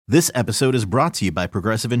This episode is brought to you by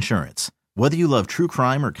Progressive Insurance. Whether you love true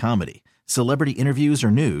crime or comedy, celebrity interviews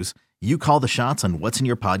or news, you call the shots on what's in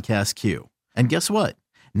your podcast queue. And guess what?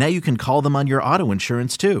 Now you can call them on your auto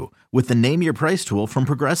insurance too with the Name Your Price tool from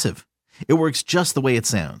Progressive. It works just the way it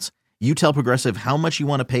sounds. You tell Progressive how much you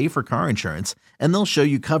want to pay for car insurance, and they'll show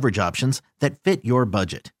you coverage options that fit your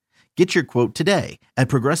budget. Get your quote today at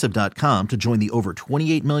Progressive.com to join the over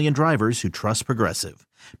 28 million drivers who trust Progressive.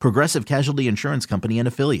 Progressive Casualty Insurance Company and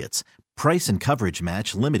Affiliates. Price and coverage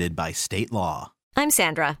match limited by state law. I'm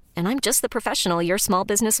Sandra, and I'm just the professional your small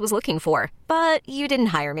business was looking for. But you didn't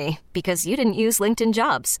hire me because you didn't use LinkedIn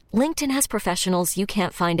Jobs. LinkedIn has professionals you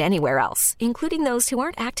can't find anywhere else, including those who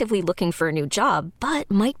aren't actively looking for a new job, but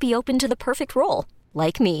might be open to the perfect role,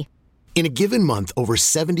 like me. In a given month, over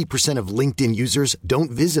 70% of LinkedIn users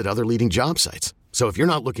don't visit other leading job sites. So if you're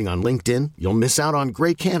not looking on LinkedIn, you'll miss out on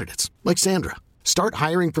great candidates like Sandra. Start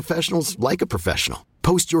hiring professionals like a professional.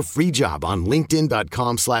 Post your free job on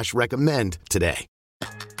linkedin.com/recommend today.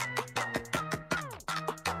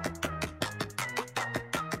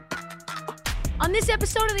 On this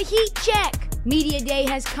episode of the Heat Check, Media Day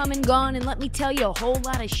has come and gone, and let me tell you, a whole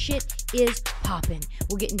lot of shit is popping.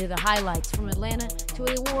 We'll get into the highlights from Atlanta to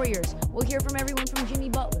the Warriors. We'll hear from everyone from Jimmy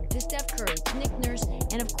Butler to Steph Curry to Nick Nurse,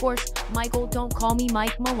 and of course, Michael, don't call me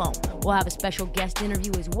Mike Malone. We'll have a special guest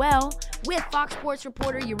interview as well with Fox Sports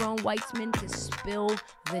reporter Yaron Weitzman to spill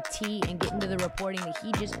the tea and get into the reporting that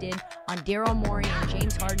he just did on Daryl Morey and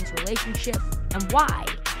James Harden's relationship and why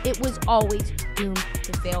it was always doomed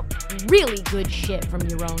to fail. Really good shit from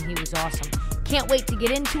Yaron. He was awesome. Can't wait to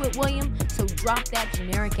get into it, William, so drop that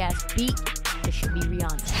generic-ass beat. This should be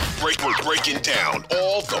Rihanna. We're breaking down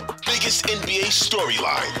all the biggest NBA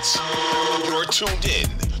storylines. You're tuned in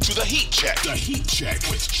to The Heat Check. The Heat Check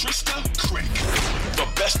with Trista Crick. The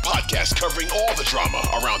best podcast covering all the drama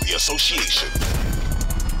around the association.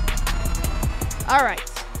 All right,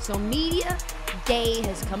 so Media Day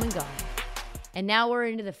has come and gone. And now we're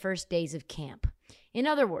into the first days of camp. In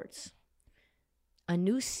other words, a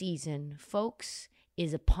new season, folks,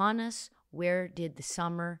 is upon us. Where did the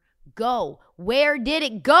summer go? Where did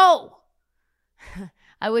it go?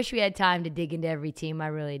 I wish we had time to dig into every team. I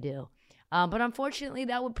really do. But unfortunately,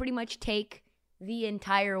 that would pretty much take the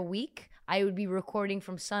entire week. I would be recording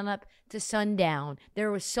from sunup to sundown.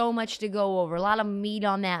 There was so much to go over. A lot of meat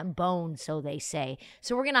on that bone, so they say.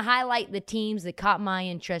 So we're going to highlight the teams that caught my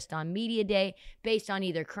interest on Media Day based on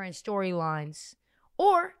either current storylines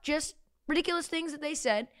or just ridiculous things that they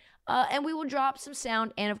said. And we will drop some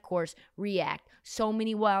sound and, of course, react. So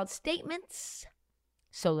many wild statements,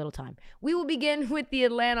 so little time. We will begin with the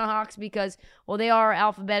Atlanta Hawks because, well, they are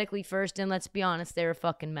alphabetically first, and let's be honest, they're a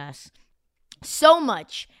fucking mess. So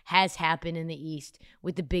much has happened in the East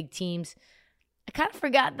with the big teams. I kind of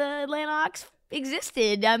forgot the Atlanta Hawks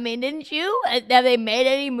existed. I mean, didn't you? Have they made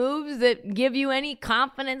any moves that give you any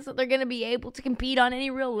confidence that they're going to be able to compete on any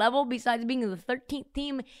real level besides being the 13th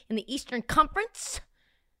team in the Eastern Conference?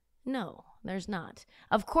 No, there's not.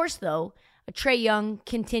 Of course, though, Trae Young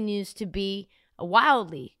continues to be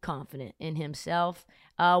wildly confident in himself,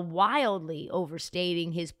 wildly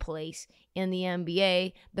overstating his place in the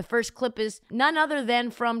NBA. The first clip is none other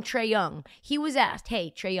than from Trae Young. He was asked,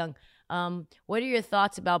 hey, Trae Young, what are your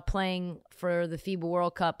thoughts about playing for the FIBA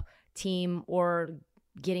World Cup team or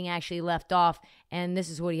getting actually left off? And this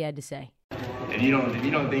is what he had to say. If you don't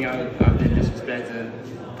think I've been disrespected,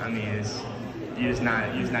 I mean, you're just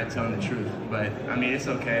not telling the truth. But I mean, it's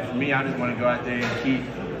okay. For me, I just want to go out there and keep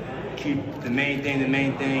the main thing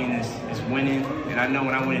is winning. And I know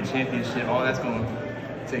when I win a championship, all that's going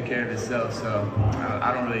to take care of itself. So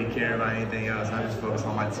I don't really care about anything else. I just focus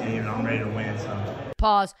on my team, and I'm ready to win. So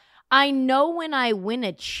pause. I know when I win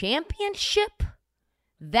a championship,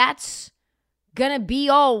 that's gonna be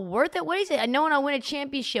all worth it. What is it? I know when I win a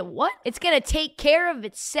championship, what? It's gonna take care of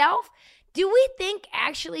itself? Do we think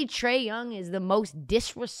actually Trae Young is the most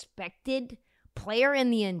disrespected player in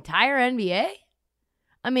the entire NBA?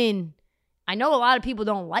 I mean, I know a lot of people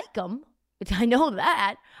don't like him. I know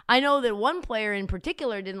that. I know that one player in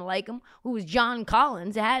particular didn't like him, who was John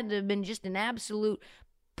Collins. It had to have been just an absolute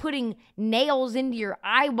putting nails into your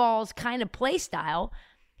eyeballs kind of play style.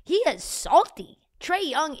 He is salty. Trae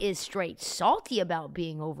Young is straight salty about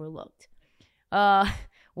being overlooked.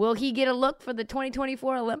 Will he get a look for the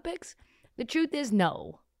 2024 Olympics? The truth is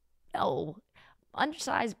no. No.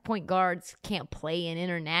 Undersized point guards can't play in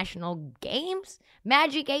international games.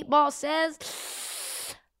 Magic 8 Ball says,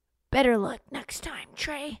 better luck next time,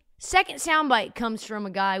 Trae. Second soundbite comes from a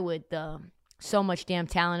guy with so much damn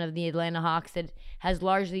talent of the Atlanta Hawks that has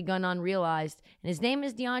largely gone unrealized. And his name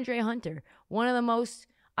is DeAndre Hunter. One of the most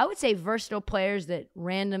I would say, versatile players that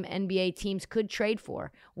random NBA teams could trade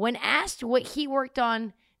for. When asked what he worked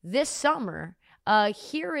on this summer,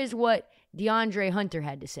 here is what DeAndre Hunter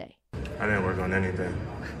had to say. I didn't work on anything.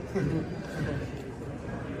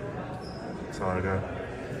 That's all I got.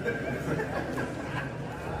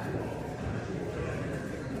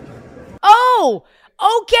 Oh,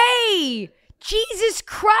 okay. Jesus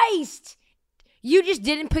Christ. You just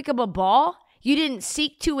didn't pick up a ball? You didn't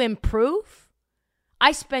seek to improve?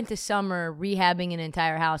 I spent the summer rehabbing an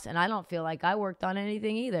entire house, and I don't feel like I worked on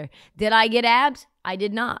anything either. Did I get abs? I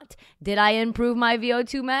did not. Did I improve my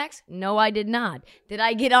VO2 max? No, I did not. Did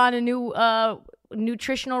I get on a new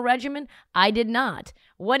nutritional regimen? I did not.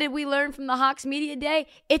 What did we learn from the Hawks Media Day?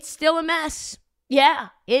 It's still a mess. Yeah,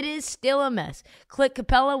 it is still a mess. Clint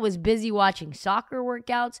Capella was busy watching soccer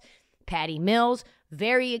workouts. Patty Mills,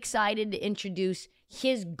 very excited to introduce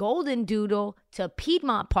his golden doodle to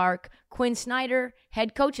Piedmont Park. Quinn Snyder,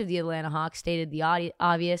 head coach of the Atlanta Hawks, stated the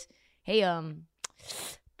obvious. Hey,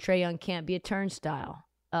 Trae Young can't be a turnstile.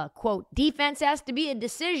 Quote, defense has to be a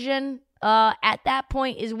decision. At that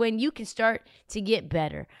point is when you can start to get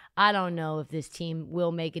better. I don't know if this team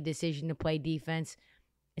will make a decision to play defense,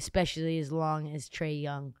 especially as long as Trae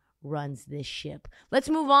Young runs this ship. Let's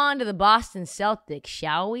move on to the Boston Celtics,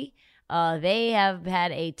 shall we? They have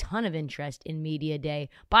had a ton of interest in Media Day.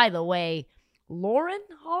 By the way, Lauren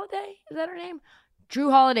Holiday, is that her name? Drew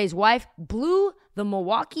Holiday's wife blew the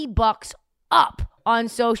Milwaukee Bucks up on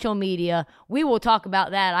social media. We will talk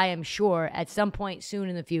about that, I am sure, at some point soon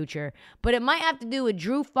in the future. But it might have to do with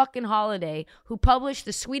Drew fucking Holiday, who published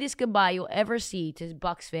the sweetest goodbye you'll ever see to his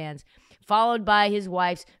Bucks fans, followed by his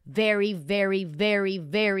wife's very, very, very,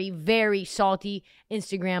 very, very salty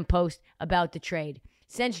Instagram post about the trade.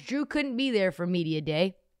 Since Drew couldn't be there for Media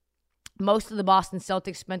Day, most of the Boston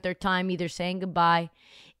Celtics spent their time either saying goodbye.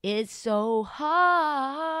 It's so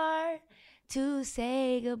hard to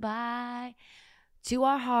say goodbye to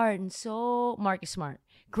our heart and soul. Marcus Smart,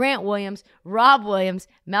 Grant Williams, Rob Williams,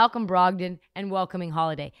 Malcolm Brogdon, and welcoming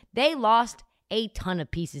Holiday. They lost a ton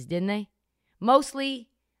of pieces, didn't they? Mostly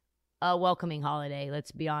welcoming Holiday,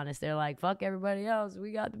 let's be honest. They're like, fuck everybody else.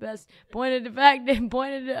 We got the best pointed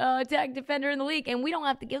attack defender in the league, and we don't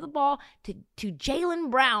have to give the ball to Jaylen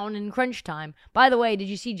Brown in crunch time. By the way, did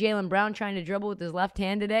you see Jaylen Brown trying to dribble with his left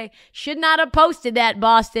hand today? Should not have posted that,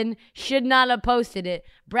 Boston. Should not have posted it.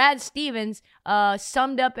 Brad Stevens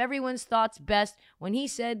summed up everyone's thoughts best when he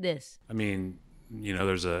said this. I mean, you know,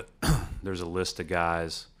 there's a list of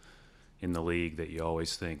guys in the league that you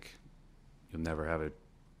always think you'll never have a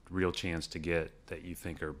real chance to get, that you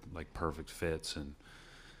think are like perfect fits, and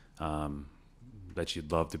that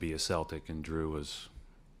you'd love to be a Celtic, and Drew was,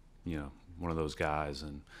 you know, one of those guys.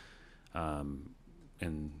 And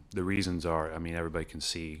the reasons are, I mean, everybody can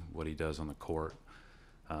see what he does on the court,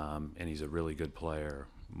 and he's a really good player,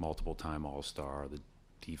 multiple time All-Star. The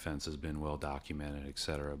defense has been well documented, et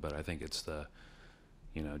cetera. But I think it's the,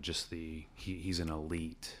 you know, just he's an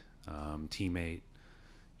elite teammate,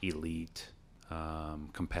 elite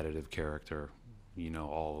competitive character, you know,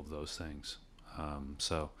 all of those things.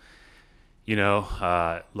 So, you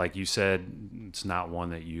know, like you said, it's not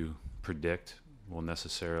one that you predict will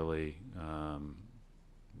necessarily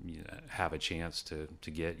have a chance to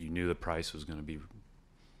get. You knew the price was going to be,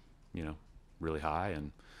 you know, really high,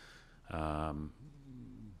 and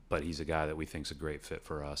but he's a guy that we think is a great fit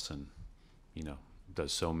for us, and, you know,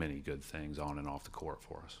 does so many good things on and off the court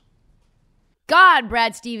for us. God,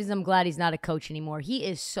 Brad Stevens, I'm glad he's not a coach anymore. He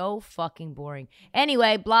is so fucking boring.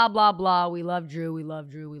 Anyway, blah, blah, blah. We love Drew. We love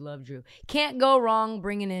Drew. We love Drew. Can't go wrong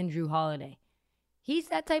bringing in Drew Holiday. He's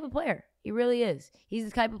that type of player. He really is. He's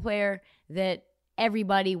the type of player that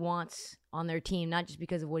everybody wants on their team, not just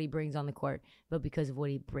because of what he brings on the court, but because of what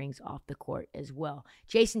he brings off the court as well.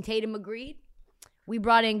 Jason Tatum agreed. We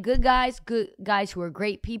brought in good guys who are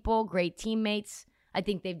great people, great teammates. I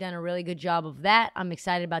think they've done a really good job of that. I'm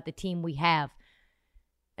excited about the team we have.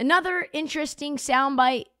 Another interesting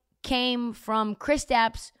soundbite came from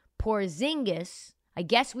Kristaps Porzingis. I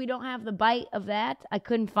guess we don't have the bite of that. I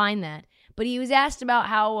couldn't find that. But he was asked about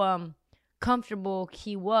how comfortable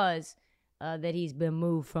he was that he's been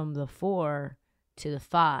moved from the 4 to the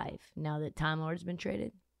 5 now that Time Lord's been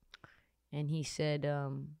traded. And he said,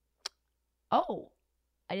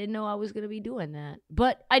 I didn't know I was going to be doing that.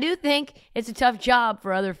 But I do think it's a tough job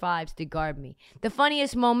for other 5s to guard me. The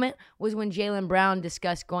funniest moment was when Jaylen Brown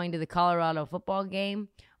discussed going to the Colorado football game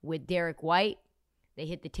with Derek White. They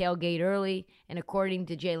hit the tailgate early, and according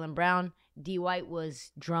to Jaylen Brown, D. White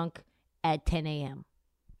was drunk at 10 a.m.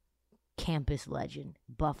 campus legend,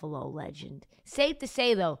 Buffalo legend. Safe to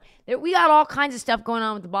say, though, that we got all kinds of stuff going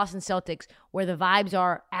on with the Boston Celtics where the vibes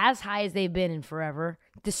are as high as they've been in forever,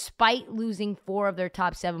 despite losing 4 of their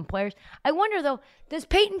top 7 players. I wonder, though, does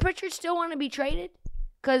Peyton Pritchard still want to be traded?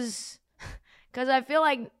 Because I feel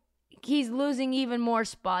like he's losing even more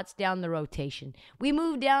spots down the rotation. We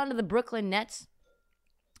move down to the Brooklyn Nets.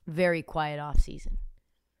 Very quiet offseason.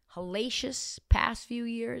 Hellacious past few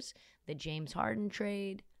years. The James Harden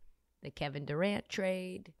trade, the Kevin Durant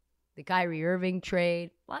trade, the Kyrie Irving trade,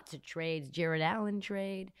 lots of trades, Jared Allen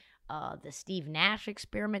trade, the Steve Nash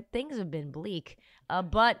experiment. Things have been bleak,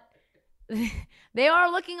 but they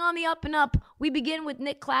are looking on the up and up. We begin with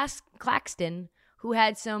Nick Claxton, who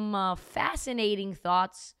had some fascinating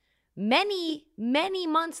thoughts many, many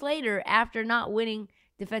months later after not winning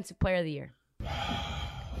Defensive Player of the Year.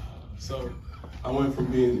 So I went from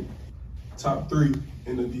being top 3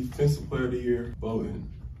 in the Defensive Player of the Year voting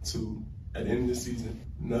to, at the end of the season,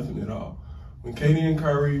 nothing at all. When KD and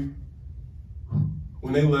Kyrie,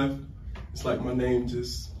 when they left, it's like my name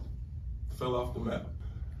just fell off the map.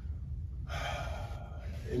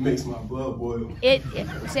 It makes my blood boil.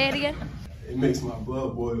 Say it again? It makes my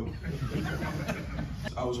blood boil.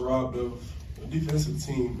 I was robbed of a defensive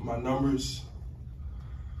team. My numbers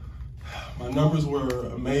were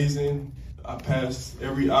amazing. I passed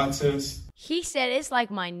every eye test. He said it's like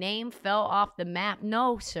my name fell off the map.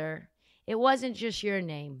 No, sir. It wasn't just your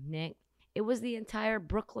name, Nick. It was the entire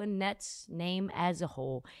Brooklyn Nets name as a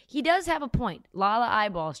whole. He does have a point. A lot of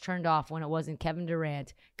eyeballs turned off when it wasn't Kevin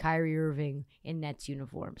Durant, Kyrie Irving in Nets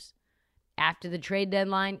uniforms. After the trade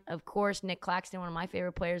deadline, of course, Nick Claxton, one of my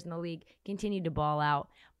favorite players in the league, continued to ball out.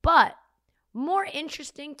 But more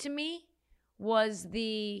interesting to me was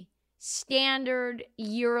the standard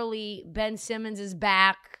yearly Ben Simmons is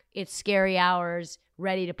back. It's scary hours,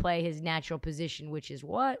 ready to play his natural position, which is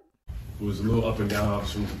what? It was a little up and down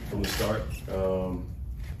from the start.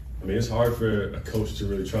 I mean, it's hard for a coach to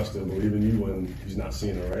really trust him, believe in you when he's not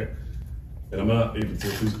seeing it, right? And I'm not able to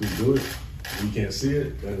physically do it. If you can't see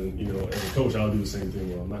it, then, as a coach, I'll do the same thing.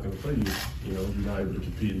 Well, I'm not going to play you. You're not able to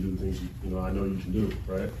compete and do the things, I know you can do,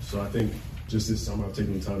 right? So I think just this summer, I've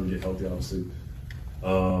taken the time to get healthy, obviously.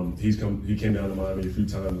 He came down to Miami a few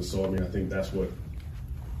times and saw me. I think that's what it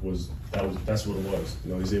was.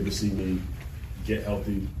 He's able to see me get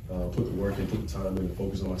healthy, put the work in, put the time in, and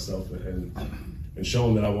focus on myself, and show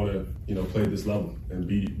him that I want to, play at this level and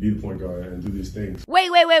be the point guard and do these things. Wait.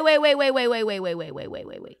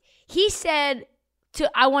 He said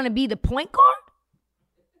I want to be the point guard?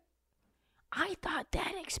 I thought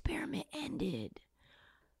that experiment ended.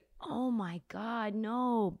 Oh my God,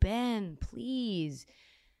 no, Ben, please.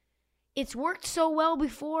 It's worked so well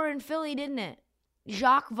before in Philly, didn't it?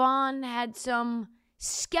 Jacques Vaughn had some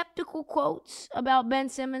skeptical quotes about Ben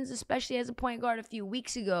Simmons, especially as a point guard a few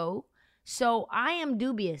weeks ago. So I am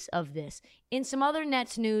dubious of this. In some other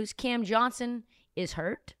Nets news, Cam Johnson is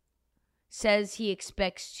hurt. Says he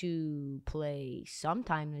expects to play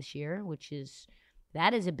sometime this year,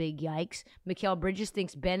 that is a big yikes. Mikal Bridges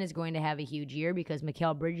thinks Ben is going to have a huge year because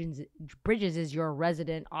Mikal Bridges is your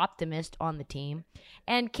resident optimist on the team.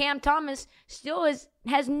 And Cam Thomas still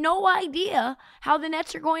has no idea how the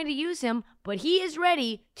Nets are going to use him, but he is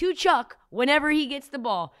ready to chuck whenever he gets the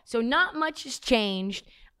ball. So not much has changed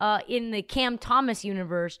in the Cam Thomas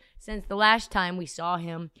universe since the last time we saw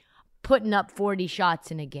him putting up 40 shots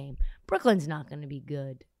in a game. Brooklyn's not going to be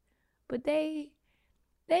good, but they've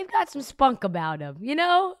got some spunk about them,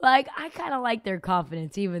 Like, I kind of like their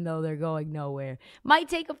confidence, even though they're going nowhere. Might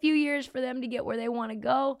take a few years for them to get where they want to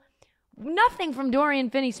go. Nothing from Dorian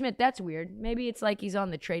Finney-Smith. That's weird. Maybe it's like he's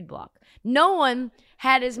on the trade block. No one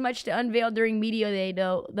had as much to unveil during media day,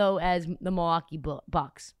 though, as the Milwaukee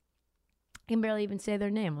Bucks. I can barely even say their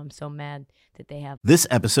name. I'm so mad that they have. This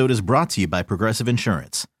episode is brought to you by Progressive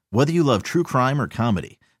Insurance. Whether you love true crime or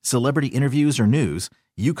comedy, celebrity interviews or news,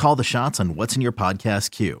 you call the shots on what's in your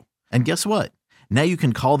podcast queue. And guess what? Now you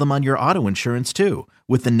can call them on your auto insurance too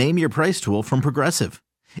with the Name Your Price tool from Progressive.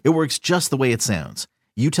 It works just the way it sounds.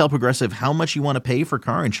 You tell Progressive how much you want to pay for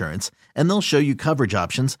car insurance, and they'll show you coverage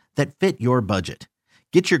options that fit your budget.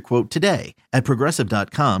 Get your quote today at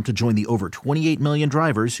Progressive.com to join the over 28 million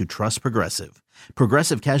drivers who trust Progressive.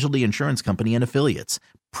 Progressive Casualty Insurance Company and Affiliates.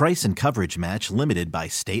 Price and coverage match limited by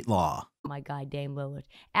state law. My guy, Dame Lillard.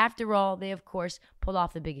 After all, they, of course, pulled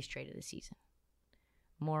off the biggest trade of the season.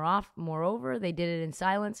 Moreover, they did it in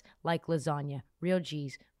silence like lasagna. Real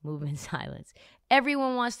G's move in silence.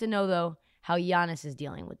 Everyone wants to know, though, how Giannis is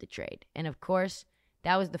dealing with the trade. And, of course,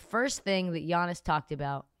 that was the first thing that Giannis talked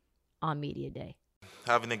about on Media Day.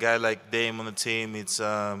 Having a guy like Dame on the team, it's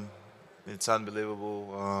It's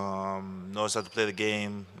unbelievable. Knows how to play the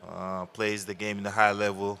game, plays the game in a high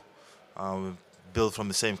level, built from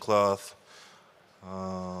the same cloth,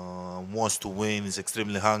 wants to win, is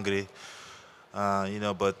extremely hungry.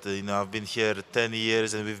 I've been here 10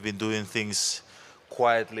 years and we've been doing things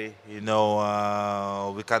quietly. We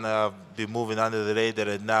kind of been moving under the radar,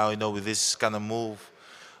 and now, with this kind of move,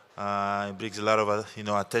 it brings a lot of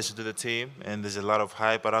attention to the team, and there's a lot of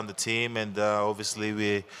hype around the team, and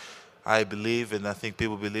obviously I believe, and I think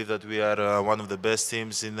people believe, that we are one of the best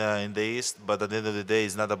teams in the East. But at the end of the day,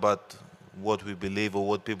 it's not about what we believe or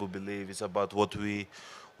what people believe. It's about what we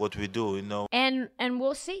do. And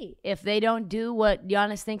we'll see. If they don't do what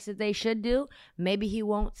Giannis thinks that they should do, maybe he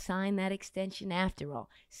won't sign that extension after all.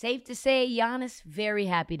 Safe to say, Giannis very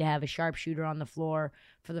happy to have a sharpshooter on the floor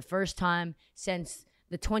for the first time since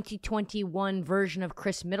the 2021 version of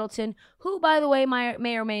Chris Middleton, who, by the way,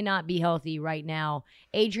 may or may not be healthy right now.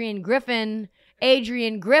 Adrian Griffin,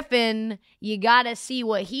 you got to see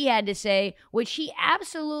what he had to say, which he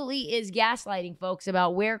absolutely is gaslighting folks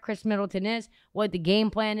about where Chris Middleton is, what the game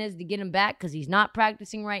plan is to get him back, because he's not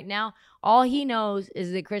practicing right now. All he knows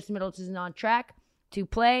is that Chris Middleton is on track to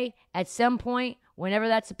play at some point, whenever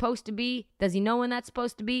that's supposed to be. Does he know when that's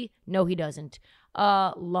supposed to be? No, he doesn't.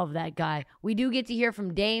 Love that guy. We do get to hear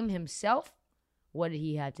from Dame himself. What did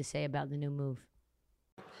he have to say about the new move?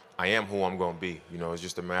 I am who I'm going to be. It's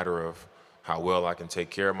just a matter of how well I can take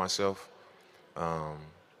care of myself, how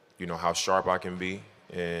sharp I can be,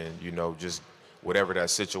 and, just whatever that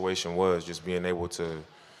situation was, just being able to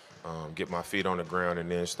get my feet on the ground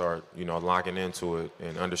and then start, locking into it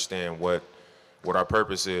and understand what our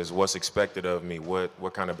purpose is, what's expected of me,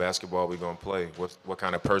 what kind of basketball we going to play, what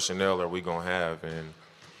kind of personnel are we going to have. And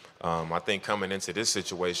I think coming into this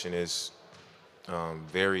situation is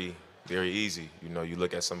very, very easy. You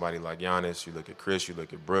look at somebody like Giannis, you look at Chris, you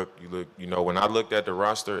look at Brooke, when I looked at the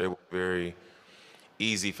roster, it was very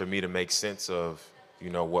easy for me to make sense of,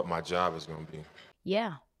 what my job is going to be.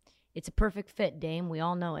 Yeah, it's a perfect fit, Dame. We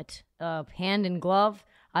all know it. Hand in glove.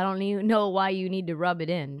 I don't even know why you need to rub it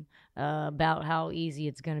in about how easy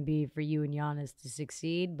it's going to be for you and Giannis to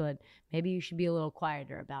succeed, but maybe you should be a little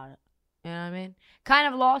quieter about it. You know what I mean? Kind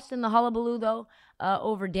of lost in the hullabaloo, though,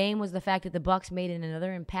 over Dame was the fact that the Bucks made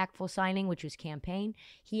another impactful signing, which was Campaign.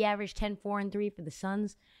 He averaged 10, 4, and 3 for the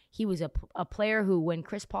Suns. He was a player who, when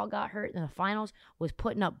Chris Paul got hurt in the finals, was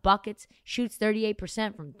putting up buckets, shoots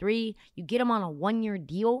 38% from 3. You get him on a 1-year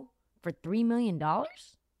deal for $3 million?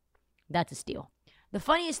 That's a steal. The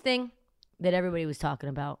funniest thing that everybody was talking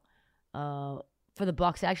about for the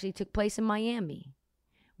Bucks actually took place in Miami,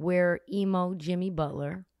 where emo Jimmy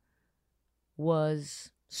Butler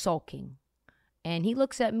was sulking. And he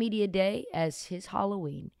looks at Media Day as his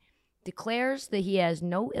Halloween, declares that he has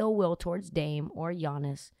no ill will towards Dame or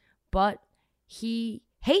Giannis, but he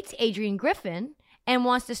hates Adrian Griffin and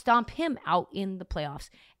wants to stomp him out in the playoffs.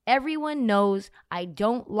 Everyone knows I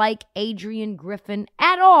don't like Adrian Griffin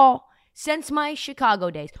at all since my Chicago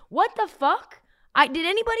days. What the fuck? Did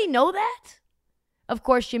anybody know that? Of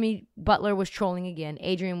course, Jimmy Butler was trolling again.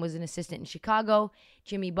 Adrian was an assistant in Chicago.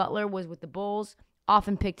 Jimmy Butler was with the Bulls.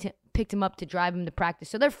 Often picked him up to drive him to practice.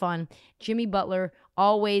 So they're fun. Jimmy Butler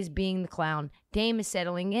always being the clown. Dame is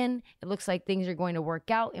settling in. It looks like things are going to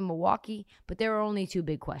work out in Milwaukee. But there are only two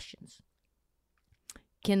big questions.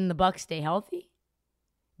 Can the Bucks stay healthy?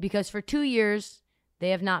 Because for 2 years, they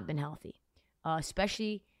have not been healthy.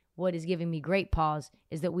 Especially what is giving me great pause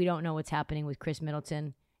is that we don't know what's happening with Chris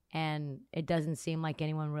Middleton, and it doesn't seem like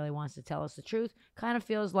anyone really wants to tell us the truth. Kind of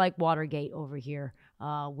feels like Watergate over here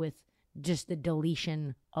with just the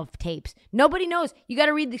deletion of tapes. Nobody knows. You got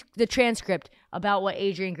to read the transcript about what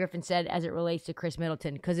Adrian Griffin said as it relates to Chris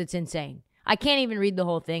Middleton, because it's insane. I can't even read the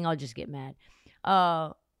whole thing. I'll just get mad.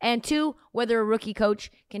 And 2, whether a rookie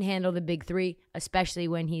coach can handle the big 3, especially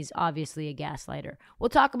when he's obviously a gaslighter. We'll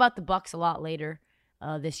talk about the Bucks a lot later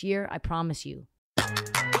this year, I promise you.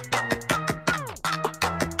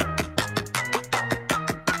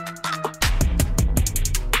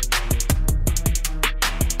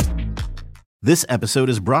 This episode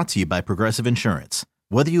is brought to you by Progressive Insurance.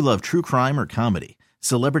 Whether you love true crime or comedy,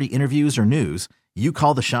 celebrity interviews or news, you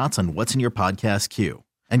call the shots on what's in your podcast queue.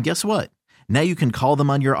 And guess what? Now you can call them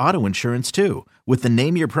on your auto insurance too with the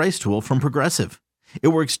Name Your Price tool from Progressive. It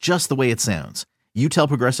works just the way it sounds. You tell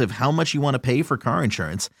Progressive how much you want to pay for car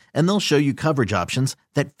insurance, and they'll show you coverage options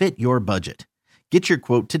that fit your budget. Get your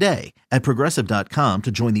quote today at Progressive.com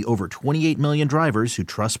to join the over 28 million drivers who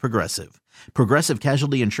trust Progressive. Progressive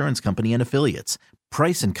Casualty Insurance Company and Affiliates.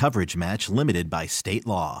 Price and coverage match limited by state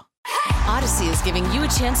law. Odyssey is giving you a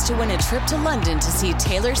chance to win a trip to London to see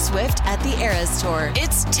Taylor Swift at the Eras Tour.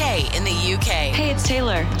 It's Tay in the UK. Hey, it's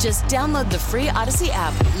Taylor. Just download the free Odyssey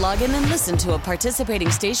app, log in and listen to a participating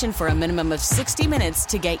station for a minimum of 60 minutes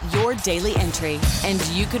to get your daily entry. And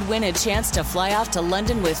you could win a chance to fly off to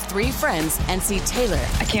London with 3 friends and see Taylor.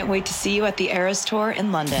 I can't wait to see you at the Eras Tour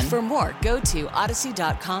in London. For more, go to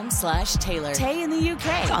odyssey.com/Taylor. Tay in the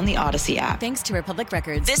UK. It's on the Odyssey app. Thanks to Republic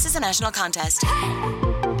Records. This is a national contest.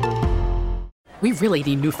 We really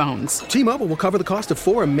need new phones. T-Mobile will cover the cost of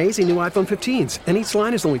 4 amazing new iPhone 15s, and each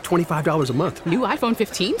line is only $25 a month. New iPhone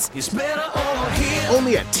 15s? It's better over here.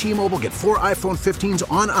 Only at T-Mobile, get 4 iPhone 15s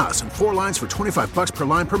on us and 4 lines for $25 per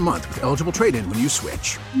line per month with eligible trade-in when you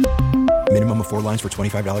switch. Minimum of 4 lines for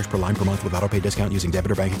 $25 per line per month with autopay discount using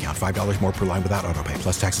debit or bank account. $5 more per line without autopay,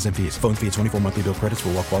 plus taxes and fees. Phone fee at 24 monthly bill credits for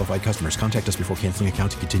well-qualified customers. Contact us before canceling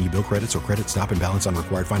account to continue bill credits or credit stop and balance on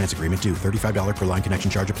required finance agreement due. $35 per line connection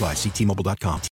charge applies. See T-Mobile.com.